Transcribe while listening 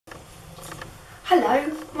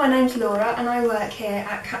Hello, my name's Laura and I work here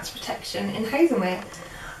at Cats Protection in Hazelmere.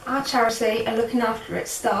 Our charity are looking after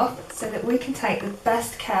its staff so that we can take the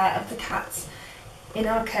best care of the cats in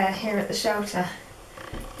our care here at the shelter.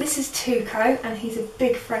 This is Tuco and he's a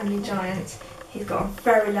big friendly giant. He's got a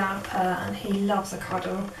very loud purr and he loves a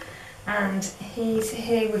cuddle, and he's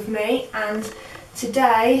here with me. And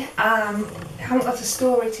today, I haven't got a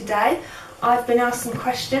story today. I've been asked some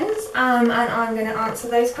questions and I'm going to answer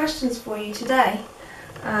those questions for you today.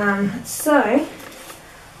 So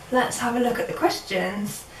let's have a look at the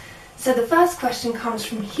questions. So the first question comes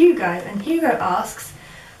from Hugo, and Hugo asks,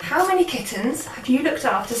 how many kittens have you looked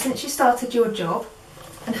after since you started your job?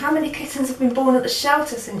 And how many kittens have been born at the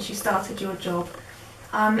shelter since you started your job?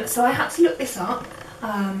 So I had to look this up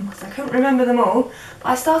because I couldn't remember them all.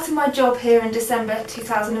 I started my job here in December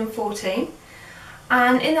 2014.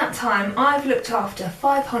 And in that time I've looked after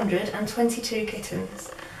 522 kittens,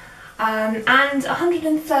 and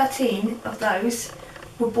 113 of those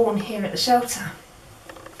were born here at the shelter.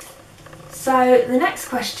 So the next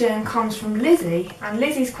question comes from Lizzie, and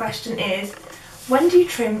Lizzie's question is, when do you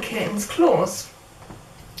trim kittens' claws?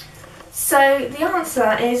 So the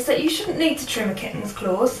answer is that you shouldn't need to trim a kitten's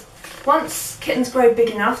claws. Once kittens grow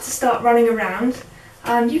big enough to start running around,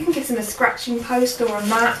 you can give them a scratching post or a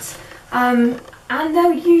mat. And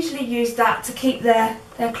they'll usually use that to keep their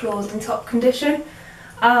claws in top condition.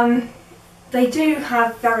 They do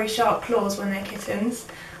have very sharp claws when they're kittens.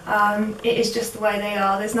 It is just the way they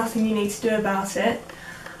are, there's nothing you need to do about it.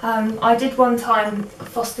 I did one time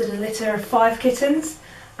fostered a litter of 5 kittens,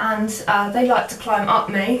 and they like to climb up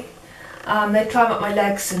me. They'd climb up my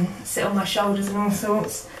legs and sit on my shoulders and all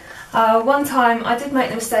sorts. One time I did make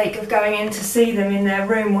the mistake of going in to see them in their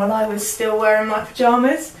room while I was still wearing my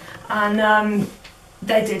pyjamas, and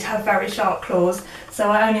they did have very sharp claws, so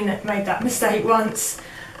I only made that mistake once.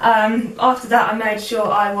 After that I made sure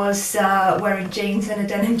I was wearing jeans and a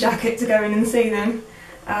denim jacket to go in and see them.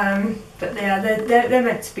 But yeah, they're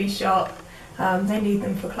meant to be sharp. They need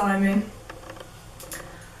them for climbing.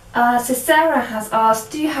 So Sarah has asked,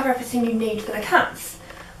 do you have everything you need for the cats?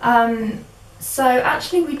 So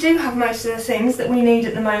actually we do have most of the things that we need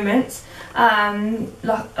at the moment,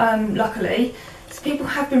 luckily. So people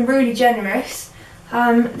have been really generous.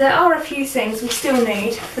 There are a few things we still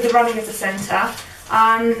need for the running of the centre.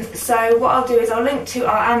 So what I'll do is I'll link to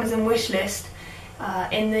our Amazon wish list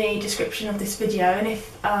in the description of this video, and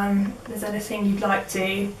if there's anything you'd like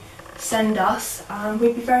to send us,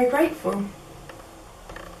 we'd be very grateful.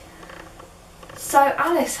 So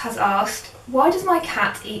Alice has asked, why does my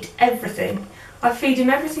cat eat everything? I feed him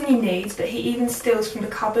everything he needs, but he even steals from the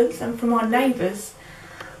cupboards and from our neighbours.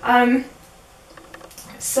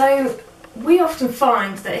 So we often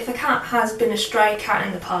find that if a cat has been a stray cat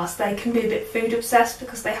in the past, they can be a bit food obsessed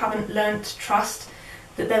because they haven't learned to trust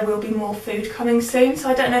that there will be more food coming soon. So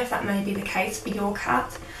I don't know if that may be the case for your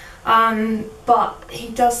cat, but he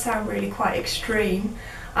does sound really quite extreme.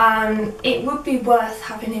 It would be worth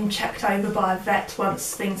having him checked over by a vet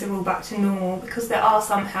once things are all back to normal, because there are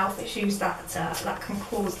some health issues that can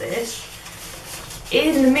cause this.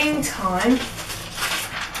 In the meantime,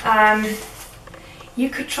 you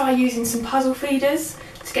could try using some puzzle feeders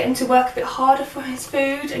to get him to work a bit harder for his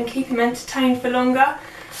food and keep him entertained for longer.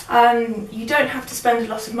 You don't have to spend a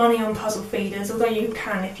lot of money on puzzle feeders, although you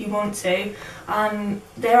can if you want to.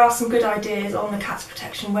 There are some good ideas on the Cats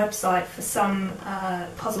Protection website for some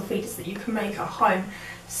puzzle feeders that you can make at home.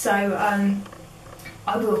 So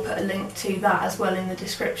I will put a link to that as well in the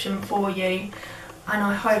description for you, and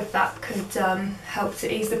I hope that could help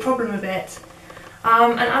to ease the problem a bit.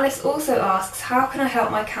 And Alice also asks, how can I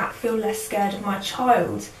help my cat feel less scared of my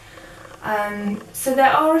child? So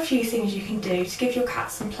there are a few things you can do to give your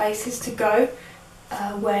cat some places to go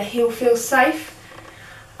where he'll feel safe.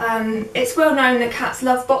 It's well known that cats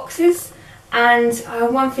love boxes, and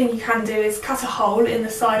one thing you can do is cut a hole in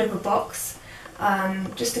the side of a box,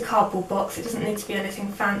 just a cardboard box, it doesn't need to be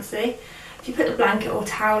anything fancy. If you put a blanket or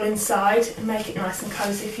towel inside and make it nice and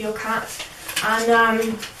cosy for your cat,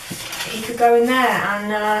 and he could go in there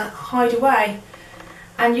and hide away.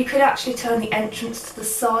 And you could actually turn the entrance to the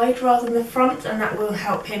side rather than the front, and that will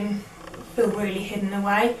help him feel really hidden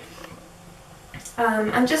away.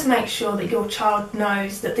 And just make sure that your child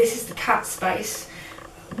knows that this is the cat space.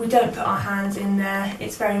 We don't put our hands in there,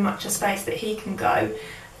 it's very much a space that he can go,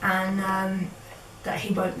 and that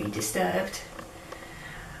he won't be disturbed.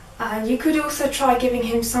 You could also try giving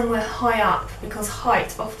him somewhere high up, because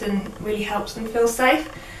height often really helps them feel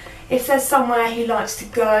safe. If there's somewhere he likes to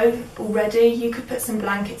go already, you could put some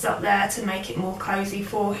blankets up there to make it more cosy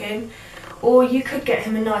for him. Or you could get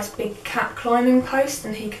him a nice big cat climbing post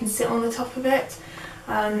and he can sit on the top of it.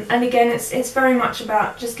 And again, it's very much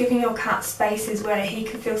about just giving your cat spaces where he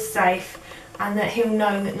can feel safe and that he'll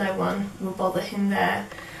know that no one will bother him there.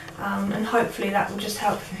 And hopefully that will just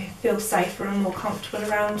help him feel safer and more comfortable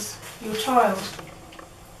around your child.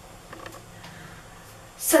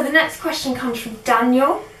 So the next question comes from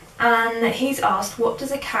Daniel, and he's asked, what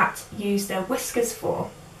does a cat use their whiskers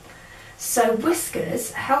for? So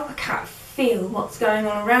whiskers help a cat feel what's going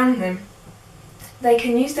on around them. They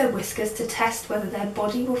can use their whiskers to test whether their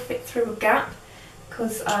body will fit through a gap,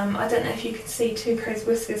 because I don't know if you can see Tuco's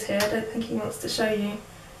whiskers here, I don't think he wants to show you,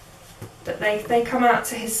 but they come out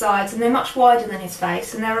to his sides and they're much wider than his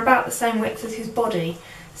face and they're about the same width as his body,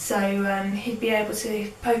 so he'd be able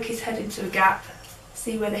to poke his head into a gap,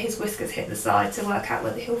 see whether his whiskers hit the side to work out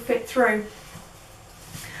whether he'll fit through.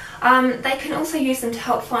 They can also use them to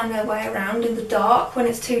help find their way around in the dark when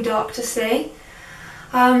it's too dark to see.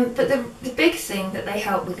 But the big thing that they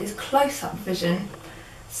help with is close-up vision.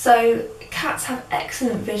 So cats have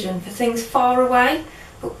excellent vision for things far away,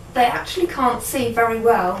 but they actually can't see very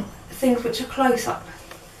well things which are close-up.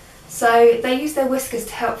 So they use their whiskers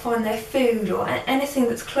to help find their food or anything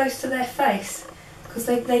that's close to their face, because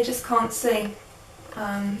they just can't see,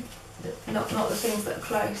 not the things that are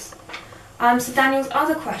close. So Daniel's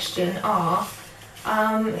other question are,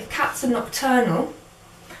 if cats are nocturnal,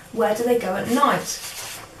 where do they go at night?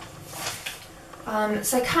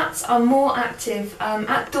 So cats are more active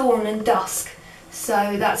at dawn and dusk,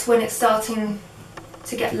 so that's when it's starting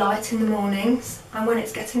to get light in the mornings and when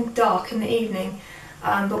it's getting dark in the evening,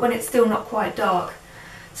 but when it's still not quite dark.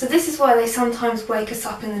 So this is why they sometimes wake us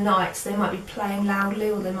up in the night. So they might be playing loudly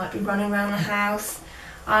or they might be running around the house.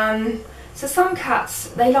 So some cats,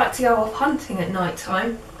 they like to go off hunting at night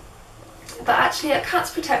time, but actually at Cats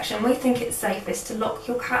Protection we think it's safest to lock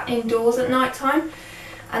your cat indoors at night time,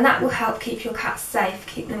 and that will help keep your cats safe,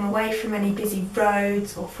 keep them away from any busy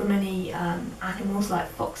roads or from any animals like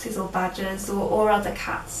foxes or badgers or other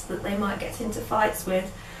cats that they might get into fights with.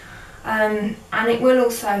 And it will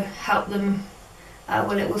also help them,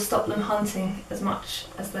 it will stop them hunting as much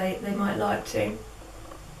as they might like to.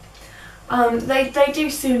 They do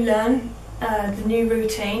soon learn the new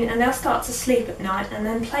routine and they'll start to sleep at night and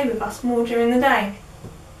then play with us more during the day.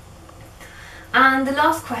 And the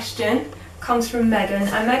last question comes from Megan,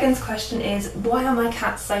 and Megan's question is, why are my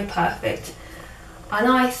cats so perfect? And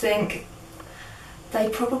I think they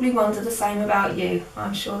probably wonder the same about you.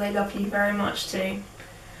 I'm sure they love you very much too.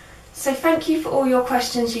 So thank you for all your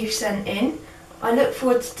questions you've sent in. I look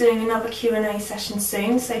forward to doing another Q&A session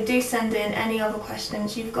soon, so do send in any other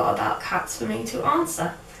questions you've got about cats for me to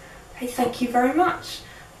answer. Okay, thank you very much.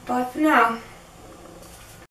 Bye for now.